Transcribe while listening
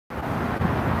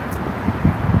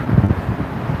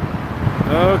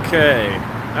Okay.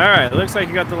 All right. Looks like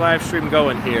you got the live stream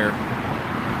going here.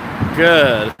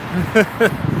 Good.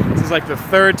 This is like the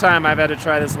third time I've had to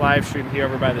try this live stream here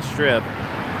over by the strip.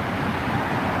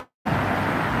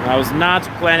 I was not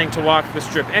planning to walk the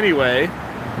strip anyway,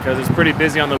 because it's pretty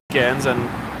busy on the weekends, and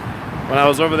when I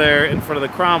was over there in front of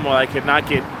the Cromwell, I could not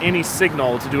get any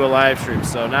signal to do a live stream.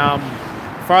 So now I'm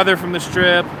farther from the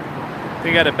strip. I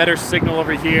think I got a better signal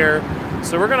over here.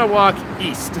 So we're gonna walk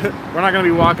east. We're not gonna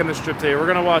be walking the strip today. We're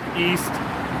gonna walk east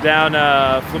down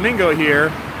Flamingo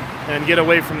here and get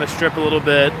away from the strip a little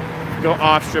bit, go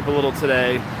off strip a little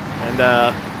today, and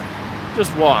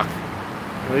just walk.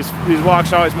 These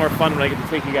walks are always more fun when I get to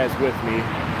take you guys with me.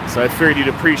 So I figured you'd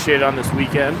appreciate it on this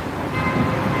weekend.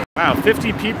 Wow,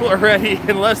 50 people already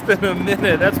in less than a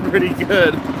minute. That's pretty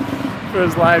good for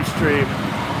this live stream.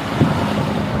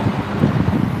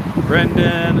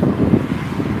 Brendan.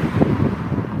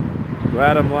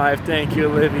 Glad I'm live. Thank you,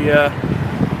 Olivia.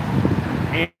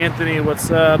 Anthony, what's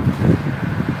up?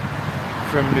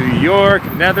 From New York,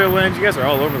 Netherlands. You guys are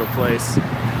all over the place.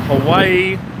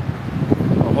 Hawaii.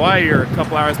 Hawaii, you're a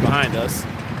couple hours behind us.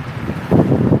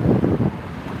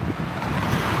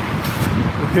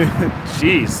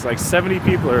 Jeez, like 70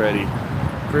 people already.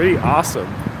 Pretty awesome.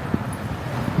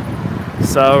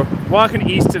 So, walking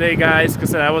east today, guys.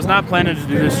 Because I was not planning to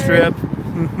do this trip.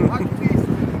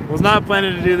 Was not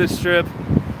planning to do this trip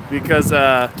because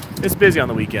it's busy on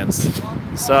the weekends.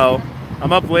 So,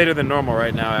 I'm up later than normal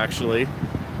right now, actually.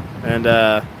 And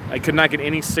I could not get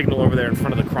any signal over there in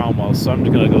front of the Cromwell. So, I'm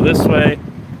just going to go this way.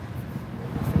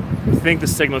 I think the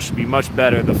signal should be much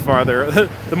better the farther.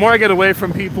 The more I get away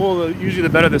from people, usually the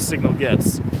better the signal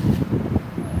gets.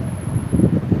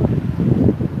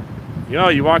 You know,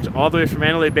 you walked all the way from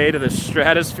Mandalay Bay to the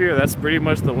Stratosphere. That's pretty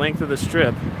much the length of the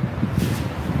strip.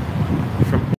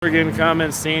 From Oregon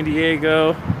coming, San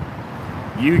Diego,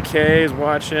 UK is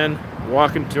watching,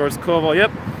 walking towards Koval.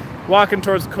 Yep, walking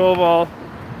towards Koval.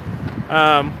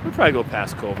 We'll probably go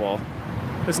past Koval.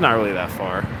 It's not really that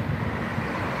far.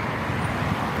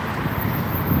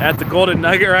 At the Golden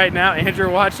Nugget right now. Andrew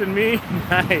watching me.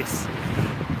 Nice.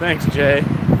 Thanks, Jay.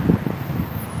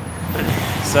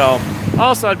 So,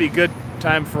 also it'd be a good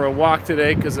time for a walk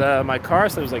today because my car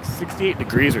said it was like 68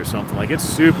 degrees or something. Like, it's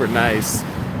super nice.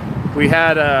 We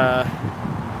had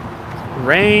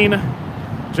rain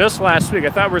just last week.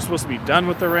 I thought we were supposed to be done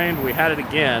with the rain, but we had it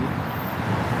again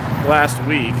last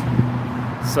week.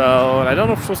 So, and I don't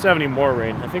know if we're supposed to have any more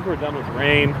rain. I think we're done with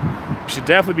rain. We should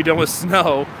definitely be done with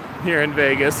snow here in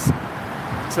Vegas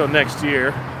until next year.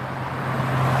 In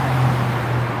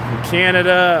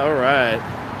Canada, all right.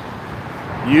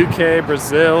 UK,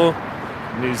 Brazil,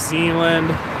 New Zealand.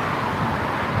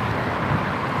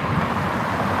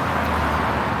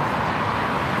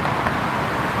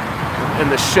 In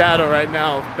the shadow right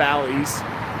now of Bally's.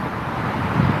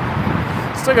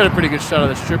 Still got a pretty good shot of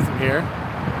the strip from here.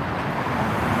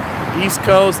 East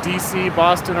Coast, DC,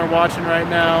 Boston are watching right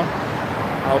now.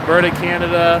 Alberta,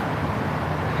 Canada.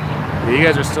 Yeah, you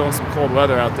guys are still in some cold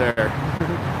weather out there.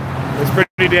 It's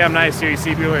pretty damn nice here. You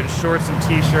see people in shorts and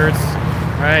t-shirts,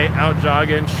 right? Out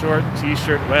jogging, short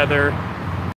t-shirt weather.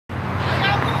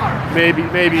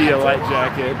 Maybe a light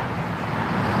jacket.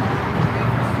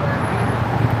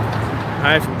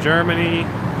 Hi from Germany,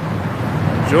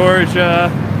 Georgia,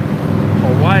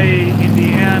 Hawaii,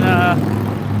 Indiana.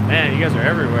 Man, you guys are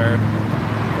everywhere.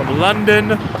 From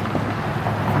London.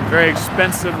 Very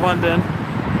expensive London.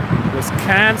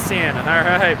 Wisconsin. All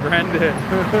right, Brendan.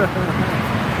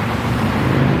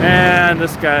 And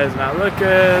this guy's not looking,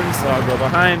 so I'll go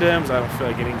behind him, so I don't feel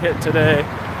like getting hit today.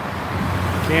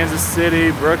 Kansas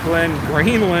City, Brooklyn,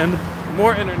 Greenland.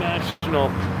 More international.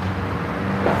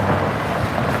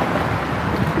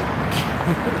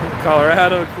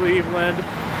 Colorado, Cleveland.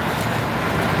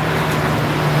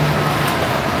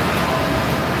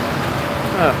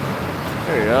 Oh,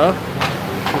 there you go.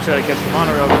 We'll try to catch the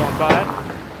monorail going by.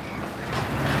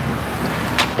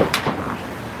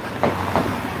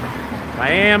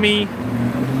 Miami.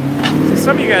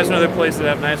 Some of you guys know other places that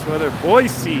have nice weather.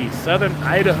 Boise, southern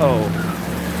Idaho.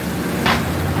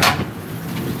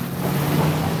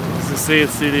 As you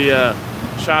see the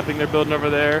shopping they're building over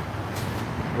there,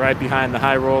 right behind the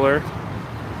high roller.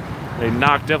 They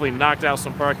definitely knocked out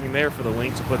some parking there for the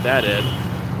link to put that in.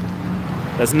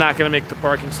 That's not going to make the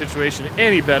parking situation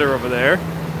any better over there.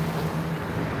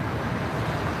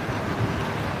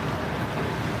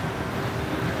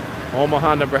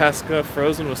 Omaha, Nebraska,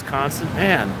 frozen Wisconsin.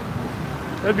 Man,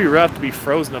 that'd be rough to be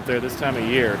frozen up there this time of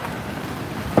year.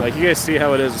 Like, you guys see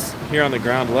how it is here on the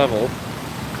ground level.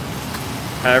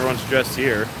 How everyone's dressed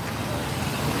here.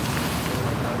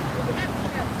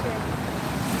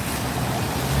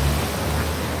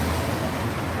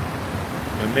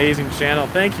 amazing channel.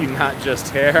 Thank you, Not Just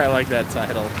Hair. I like that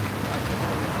title.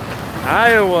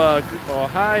 Iowa,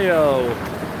 Ohio,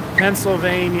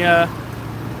 Pennsylvania,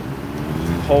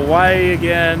 Hawaii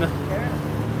again,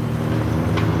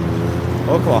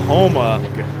 Oklahoma.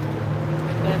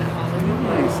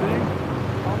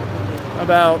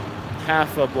 About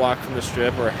half a block from the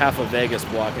Strip, or half a Vegas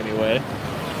block anyway.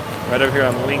 Right over here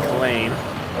on Link Lane.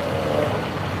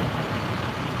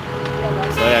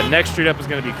 So yeah, next street up is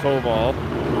going to be Koval.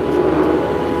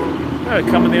 Alright,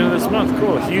 coming the end of this month.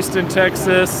 Cool. Houston,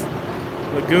 Texas,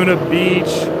 Laguna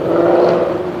Beach,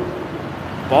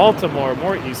 Baltimore,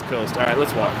 more East Coast. Alright,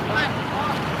 let's walk.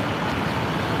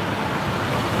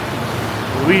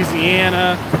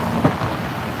 Louisiana.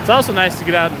 It's also nice to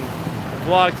get out and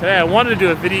vlog today. I wanted to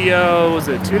do a video, was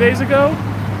it 2 days ago?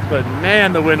 But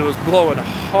man, the wind was blowing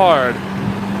hard.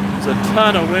 There's a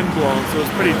ton of wind blowing, so it's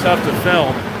pretty tough to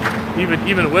film.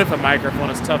 Even with a microphone,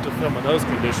 it's tough to film in those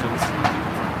conditions.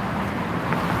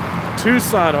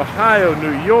 Tucson, Ohio,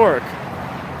 New York.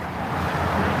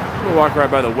 We'll walk right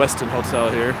by the Westin Hotel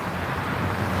here.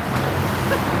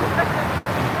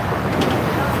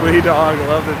 Flea Dog,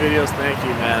 love the videos. Thank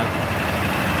you, man.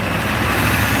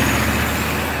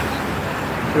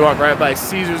 We walk right by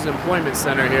Caesars Employment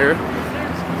Center here.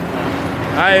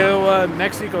 Iowa,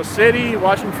 Mexico City,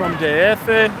 watching from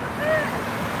DF,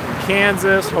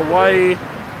 Kansas, Hawaii,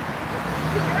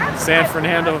 San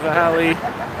Fernando Valley.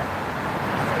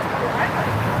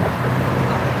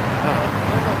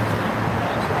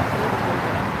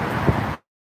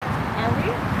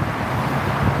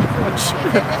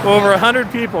 Over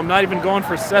 100 people. I'm not even going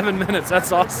for 7 minutes.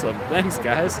 That's awesome. Thanks,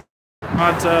 guys.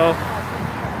 Toronto.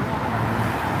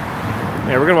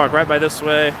 Yeah, we're gonna walk right by this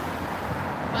way.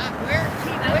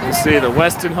 You see the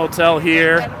Westin Hotel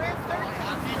here,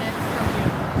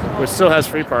 which still has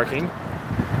free parking.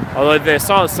 Although they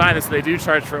saw a sign that said they do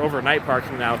charge for overnight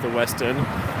parking now at the Westin,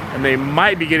 and they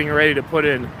might be getting ready to put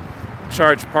in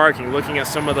charge parking, looking at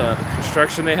some of the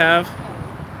construction they have.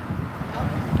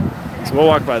 So we'll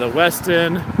walk by the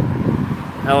Westin.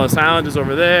 Ellis Island is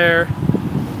over there.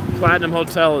 Platinum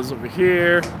Hotel is over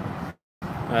here.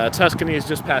 Tuscany is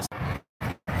just past.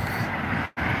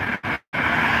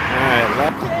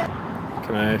 Alright,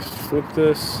 can I flip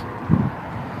this?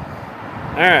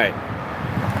 Alright.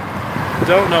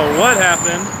 Don't know what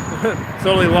happened.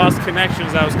 Totally lost connection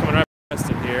as I was coming right past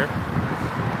it here.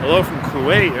 Hello from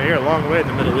Kuwait. You're here a long way in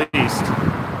the Middle East.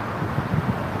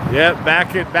 Yep,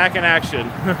 back in action.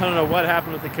 I don't know what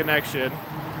happened with the connection.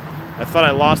 I thought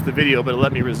I lost the video, but it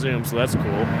let me resume, so that's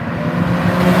cool.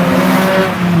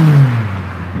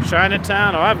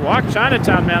 Chinatown. Oh, I've walked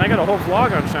Chinatown, man. I got a whole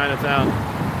vlog on Chinatown.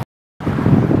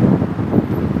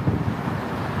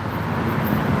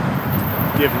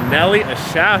 Give Nelly a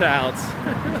shout out.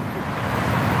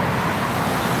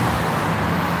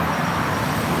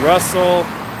 Russell.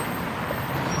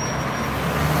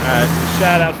 Alright,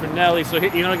 shout out for Nelly. So,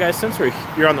 you know, guys, since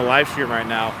you're on the live stream right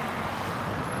now,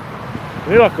 let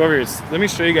me walk over here. Let me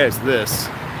show you guys this.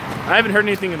 I haven't heard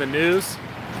anything in the news,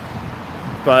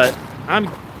 but I'm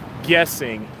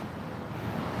guessing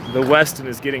the Westin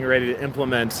is getting ready to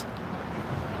implement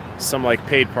some like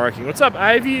paid parking. What's up,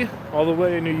 Ivy? All the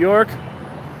way in New York.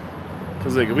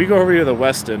 Because like, if we go over here to the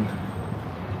Westin,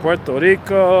 Puerto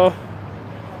Rico,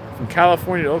 from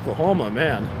California to Oklahoma,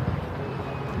 man,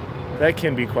 that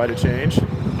can be quite a change.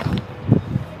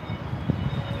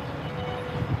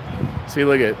 See,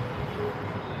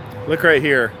 look right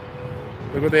here.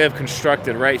 Look what they have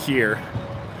constructed right here,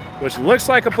 which looks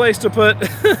like a place to put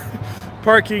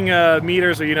parking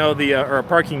meters, or or a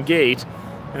parking gate.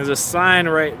 And there's a sign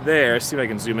right there. See if I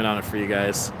can zoom in on it for you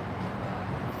guys.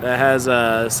 That has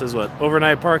says what?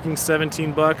 Overnight parking,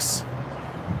 17 bucks.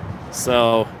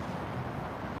 So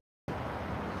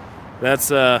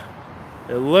that's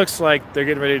it looks like they're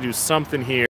getting ready to do something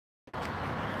here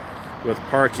with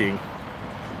parking.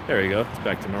 There you go. It's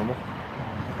back to normal.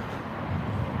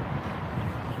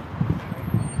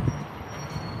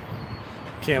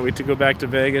 Can't wait to go back to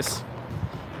Vegas. I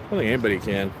don't think anybody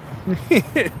can.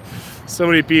 So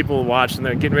many people watching.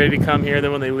 They're getting ready to come here.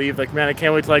 Then when they leave, like, man, I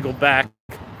can't wait till I go back.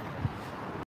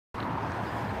 All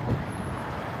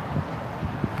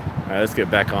right, let's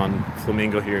get back on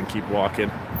Flamingo here and keep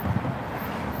walking.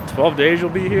 12 days you'll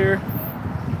be here.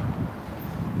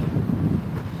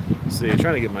 Let's see, I'm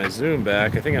trying to get my zoom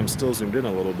back. I think I'm still zoomed in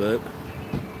a little bit.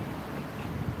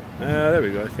 There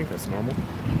we go. I think that's normal.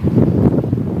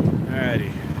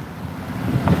 Alrighty.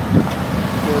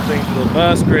 Cool thing for the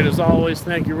bus. Great as always.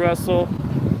 Thank you, Russell.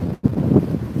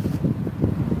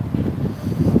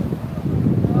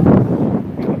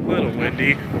 A little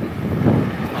windy.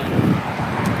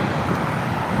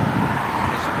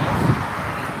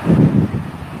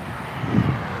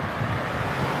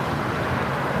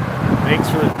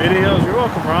 videos. You're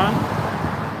welcome, Ron.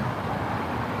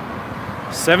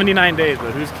 79 days,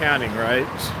 but who's counting, right?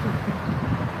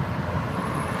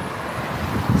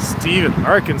 Steve in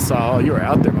Arkansas. Oh, you were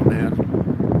out there, my man.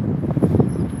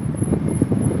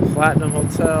 Platinum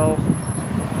Hotel.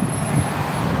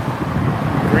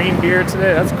 Green beer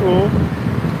today. That's cool.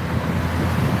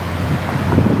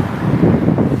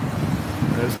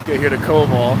 Let's get here to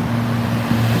Koval.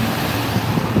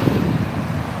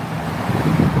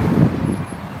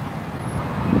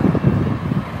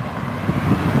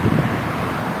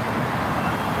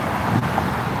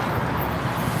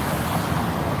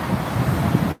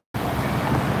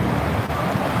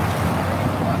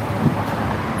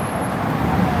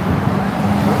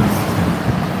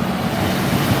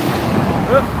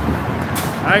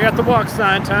 I got the walk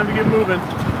sign, time to get moving.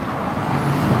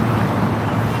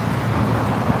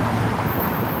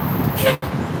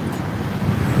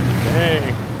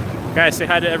 Hey, guys, say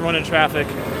hi to everyone in traffic.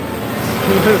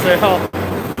 They all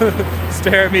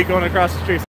stare at me going across the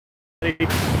street.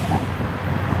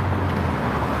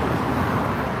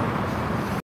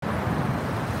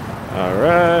 All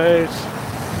right.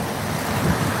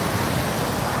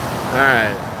 All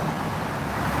right.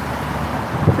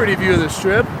 Pretty view of the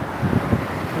strip.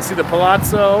 You see the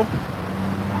Palazzo.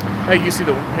 Hey, you see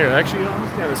the here. Actually,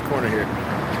 let's get this corner here.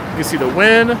 You can see the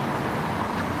Wynn,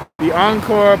 the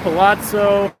Encore,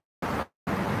 Palazzo,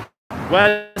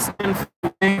 Westin,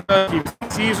 Flamingo,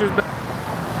 Caesars.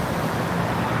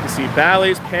 You see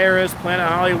Bally's, Paris, Planet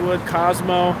Hollywood,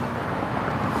 Cosmo.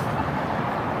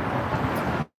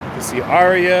 You see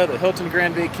Aria, the Hilton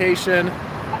Grand Vacation,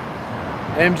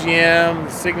 MGM, the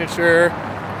Signature.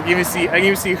 I can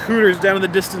even see Hooters down in the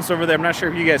distance over there. I'm not sure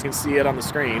if you guys can see it on the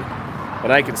screen,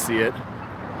 but I can see it.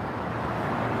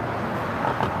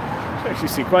 I actually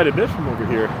see quite a bit from over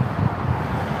here.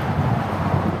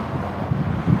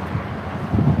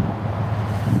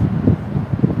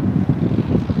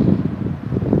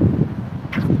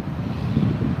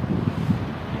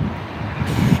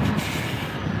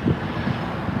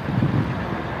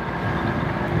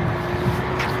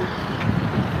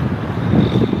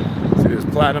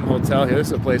 Platinum Hotel here. This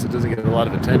is a place that doesn't get a lot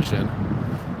of attention,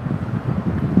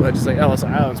 but just like Ellis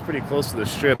Island's pretty close to the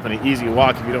strip and an easy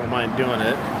walk if you don't mind doing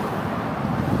it.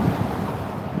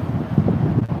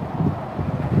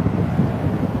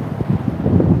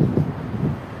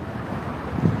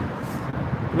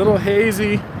 A little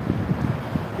hazy.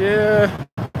 Yeah,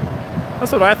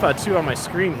 that's what I thought too on my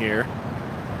screen here,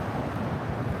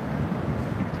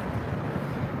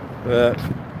 but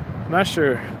I'm not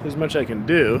sure there's much I can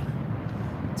do.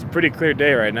 It's a pretty clear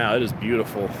day right now. It is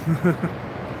beautiful.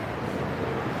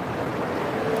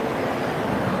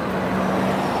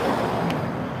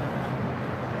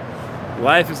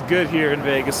 Life is good here in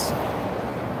Vegas.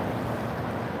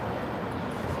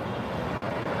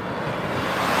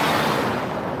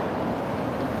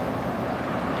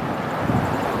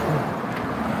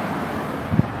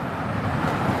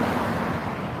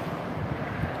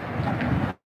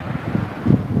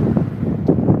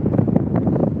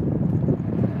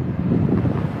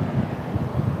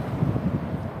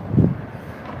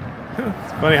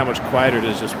 Funny how much quieter it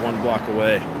is just one block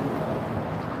away.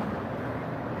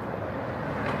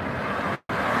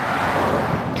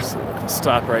 So we can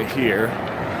stop right here.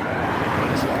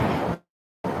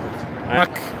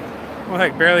 Well,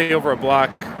 heck, barely over a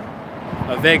block,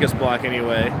 a Vegas block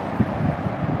anyway,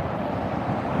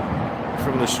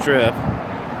 from the strip.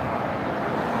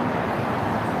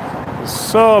 It's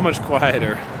so much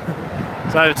quieter.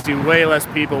 So I just see way less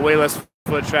people, way less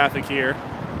foot traffic here.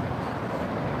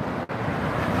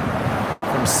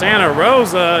 From Santa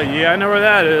Rosa, yeah, I know where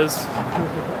that is.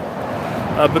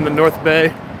 Up in the North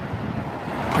Bay.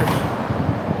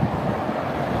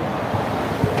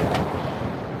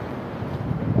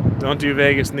 Don't do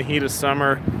Vegas in the heat of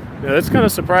summer. You know, it's kind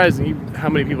of surprising how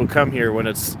many people come here when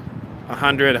it's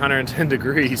 100, 110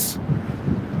 degrees.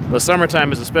 The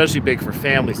summertime is especially big for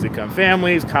families to come.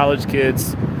 Families, college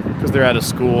kids, because they're out of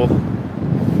school.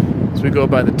 So we go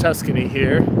by the Tuscany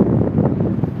here.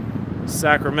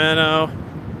 Sacramento.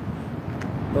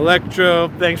 Electro,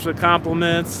 thanks for the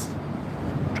compliments.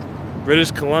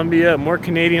 British Columbia, more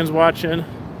Canadians watching.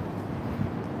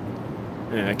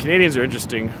 Yeah, Canadians are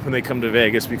interesting when they come to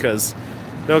Vegas because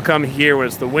they'll come here when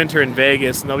it's the winter in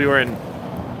Vegas and they'll be wearing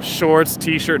shorts,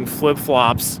 t-shirt, and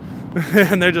flip-flops.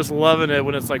 And they're just loving it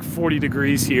when it's like 40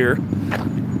 degrees here.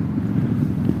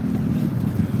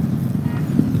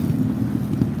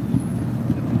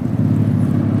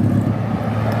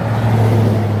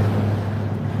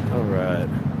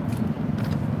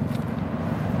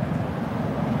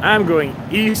 I'm going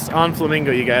east on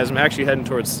Flamingo, you guys. I'm actually heading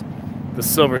towards the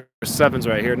silver 7s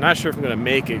right here. Not sure if I'm going to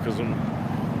make it because I'm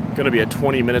going to be at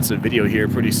 20 minutes of video here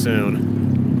pretty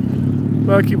soon.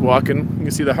 But I'll keep walking. You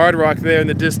can see the Hard Rock there in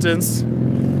the distance.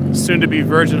 Soon to be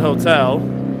Virgin Hotel.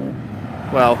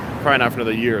 Well, probably not for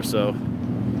another year or so.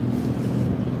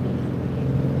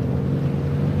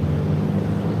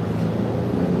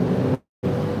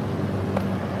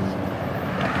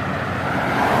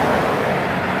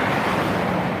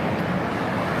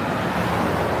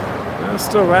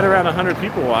 Still right around 100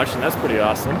 people watching. That's pretty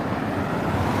awesome.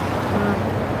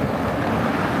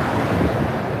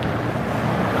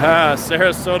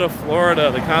 Sarasota,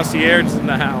 Florida. The concierge is in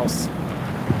the house.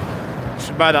 You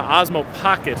should buy the Osmo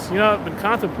Pocket. You know, I've been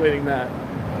contemplating that.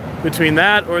 Between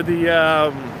that or the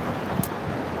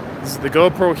this is the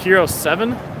GoPro Hero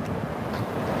 7.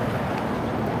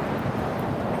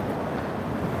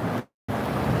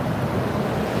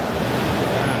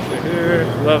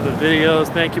 Love the videos.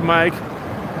 Thank you, Mike.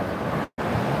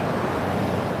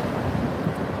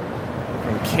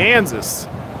 Kansas.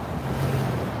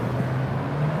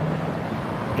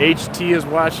 HT is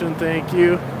watching, thank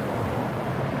you.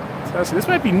 Tuscany. This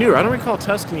might be newer. I don't recall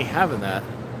Tuscany having that.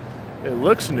 It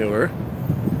looks newer.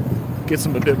 Gets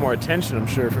them a bit more attention, I'm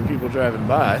sure, from people driving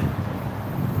by.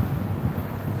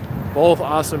 Both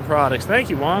awesome products. Thank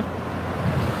you, Juan.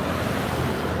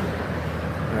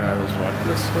 Alright, let's walk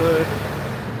this way.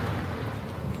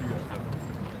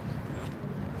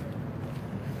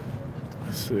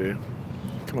 Let's see.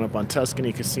 Coming up on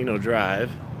Tuscany Casino Drive.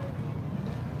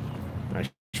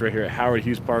 Actually, right here at Howard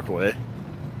Hughes Parkway.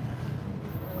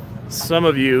 Some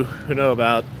of you who know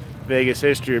about Vegas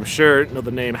history, I'm sure, know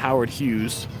the name Howard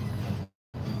Hughes.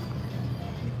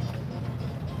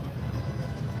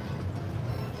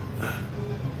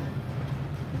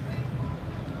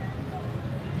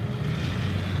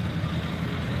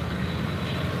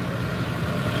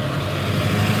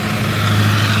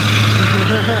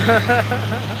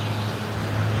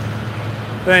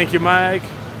 Thank you, Mike.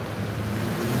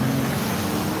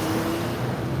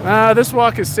 This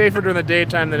walk is safer during the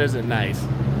daytime than it is at night.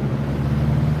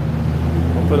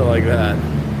 I'll put it like that.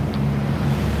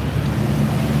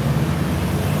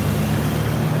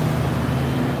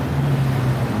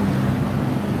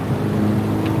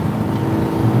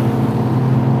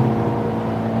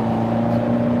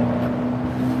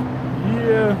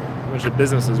 Yeah, a bunch of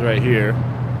businesses right here.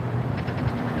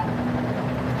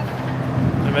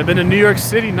 Have I been to New York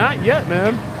City? Not yet,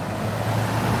 man.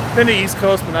 Been to East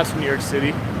Coast, but not to New York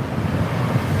City.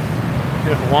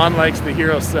 Juan likes the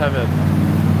Hero 7.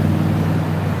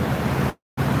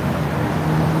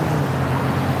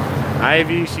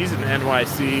 Ivy, she's in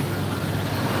NYC.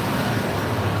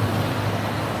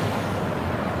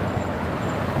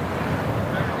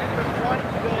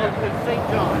 St.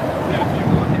 John.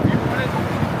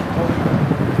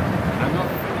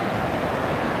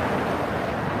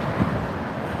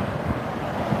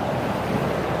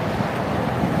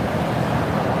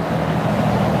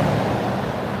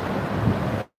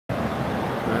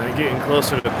 Getting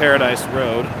closer to Paradise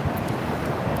Road.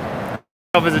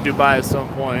 I'll visit Dubai at some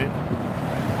point.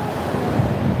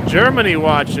 Germany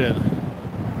watching.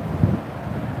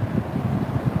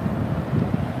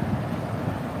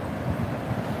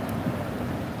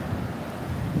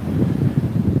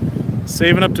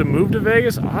 Saving up to move to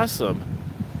Vegas? Awesome.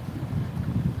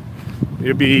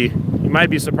 You might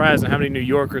be surprised at how many New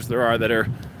Yorkers there are that are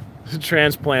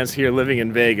transplants here living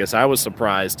in Vegas. I was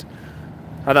surprised.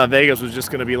 I thought Vegas was just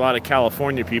going to be a lot of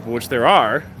California people, which there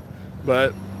are,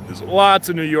 but there's lots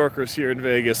of New Yorkers here in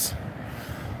Vegas.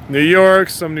 New York,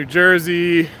 some New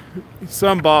Jersey,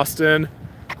 some Boston,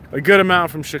 a good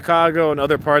amount from Chicago and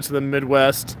other parts of the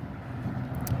Midwest.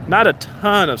 Not a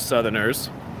ton of Southerners,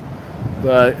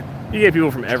 but you get people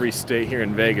from every state here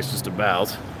in Vegas just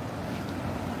about.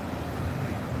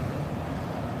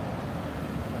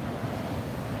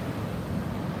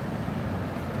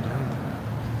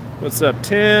 What's up,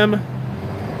 Tim?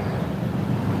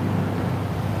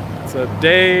 What's up,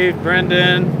 Dave,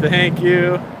 Brendan? Thank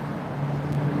you.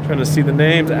 Trying to see the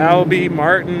names. Albie,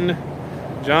 Martin,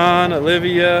 John,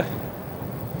 Olivia.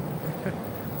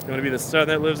 It's going to be the son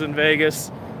that lives in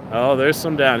Vegas. Oh, there's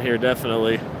some down here,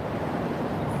 definitely.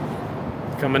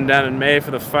 Coming down in May for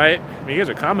the fight. I mean, you guys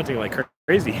are commenting like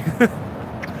crazy.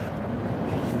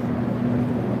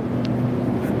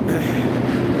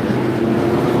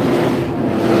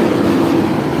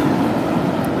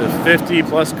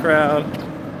 50+ crowd.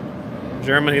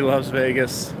 Germany loves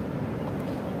Vegas.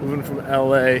 Moving from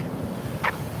LA. I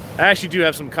actually do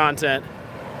have some content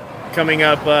coming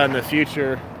up in the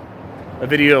future a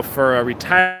video for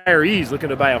retirees looking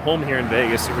to buy a home here in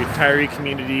Vegas. So retiree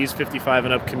communities, 55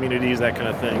 and up communities, that kind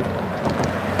of thing.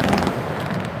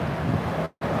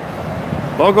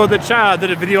 Bogo the Child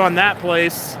did a video on that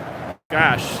place.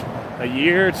 Gosh, a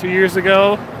year or 2 years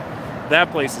ago.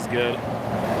 That place is good.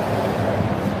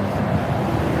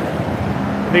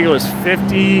 I think it was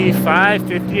 55,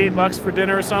 58 bucks for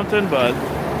dinner or something, but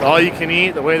all you can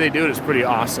eat, the way they do it is pretty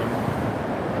awesome.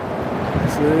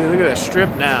 So look at that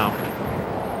strip now.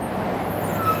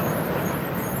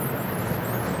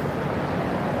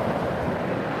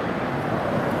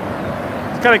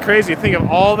 It's kind of crazy to think of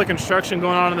all the construction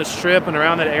going on in the strip and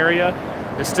around that area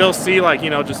and still see, like, you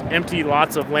know, just empty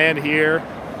lots of land here.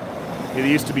 It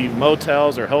used to be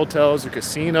motels or hotels or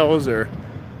casinos, or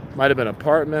might have been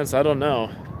apartments, I don't know.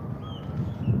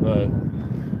 But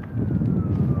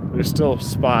there's still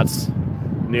spots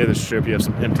near the strip. You have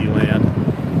some empty land.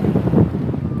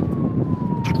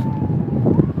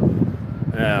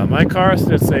 Yeah, my car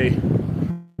sits a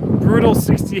brutal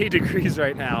 68 degrees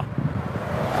right now.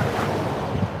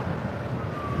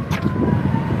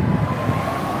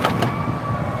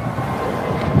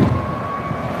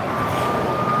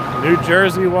 New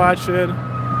Jersey watching.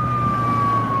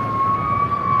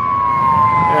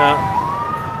 Yeah.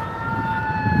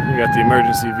 We got the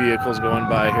emergency vehicles going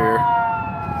by here.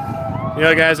 You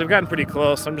know, guys, I've gotten pretty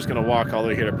close. I'm just going to walk all the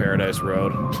way here to Paradise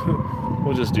Road.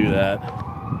 We'll just do that.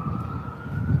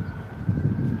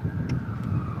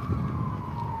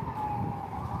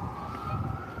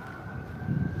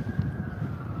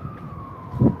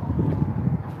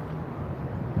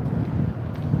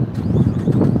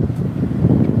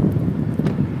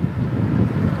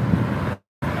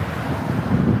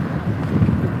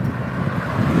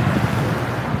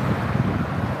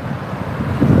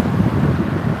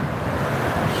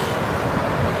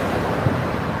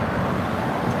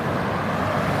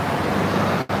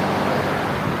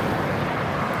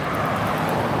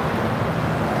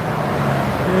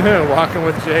 Walking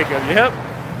with Jacob. Yep.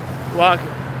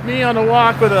 Me on a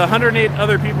walk with 108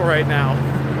 other people right now.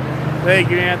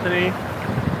 Thank you, Anthony.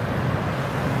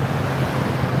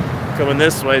 Coming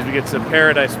this way as we get to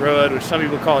Paradise Road, which some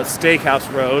people call it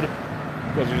Steakhouse Road,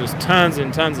 because there's just tons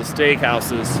and tons of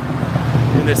steakhouses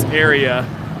in this area,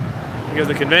 because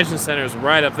the convention center is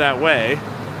right up that way.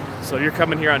 So if you're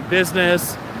coming here on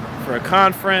business, for a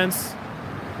conference,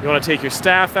 you want to take your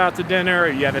staff out to dinner, or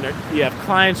you have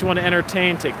clients you want to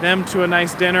entertain, take them to a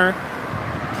nice dinner.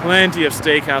 Plenty of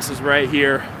steakhouses right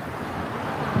here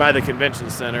by the convention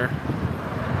center.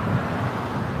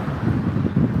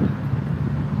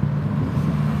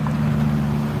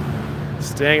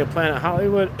 Staying at Planet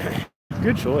Hollywood,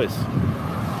 good choice.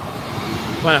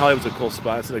 Planet Hollywood's a cool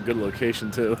spot. It's in a good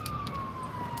location too.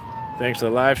 Thanks for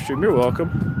the live stream. You're welcome.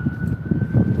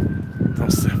 Don't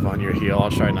step on your heel.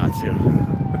 I'll try not to.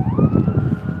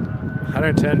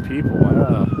 110 people.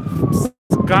 Wow.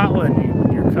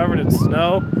 Scotland, you're covered in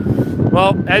snow.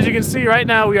 Well, as you can see right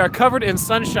now, we are covered in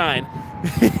sunshine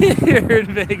here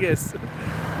in Vegas.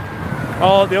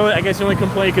 I guess the only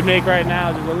complaint you could make right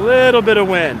now is there's a little bit of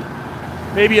wind.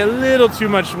 Maybe a little too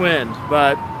much wind,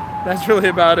 but that's really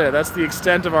about it. That's the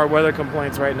extent of our weather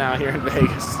complaints right now here in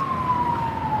Vegas.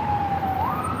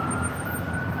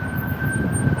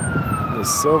 The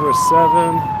Silver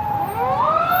 7.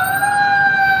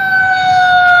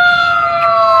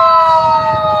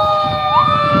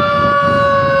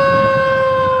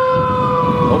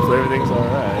 Hopefully everything's all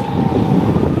right.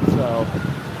 So,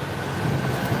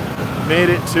 made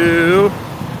it to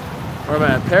where am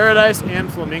I at? Paradise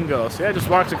and Flamingo. So yeah, I just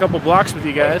walked a couple blocks with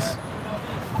you guys.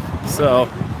 So,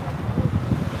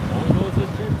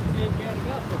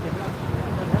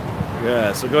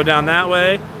 yeah, so go down that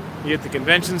way. You get the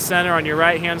convention center on your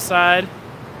right-hand side,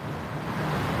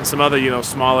 and some other,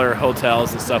 smaller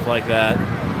hotels and stuff like that.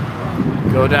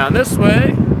 Go down this way,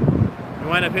 you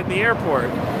wind up hitting the airport.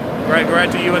 Right, go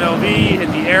right to UNLV, hit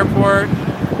the airport.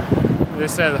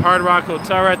 This is the Hard Rock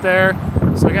Hotel right there.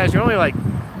 So guys, you're only like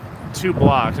 2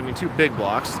 blocks, I mean 2 big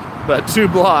blocks, but 2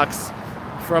 blocks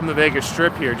from the Vegas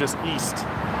Strip here, just east.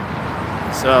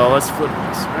 So let's flip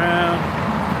this around.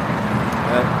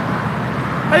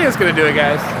 I think it's gonna do it,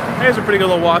 guys. I think it's a pretty good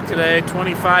little walk today,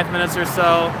 25 minutes or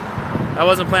so. I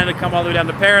wasn't planning to come all the way down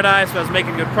to Paradise, but I was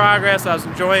making good progress. I was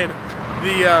enjoying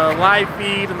the live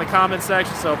feed and the comment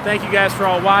section. So thank you guys for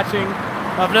all watching.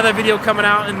 I'll have another video coming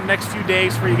out in the next few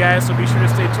days for you guys, so be sure to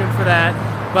stay tuned for that.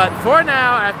 But for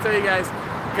now, I have to tell you guys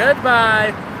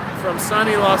goodbye from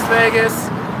sunny Las Vegas.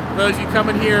 For those of you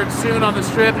coming here soon on the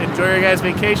Strip, enjoy your guys'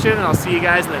 vacation, and I'll see you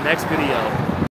guys in the next video.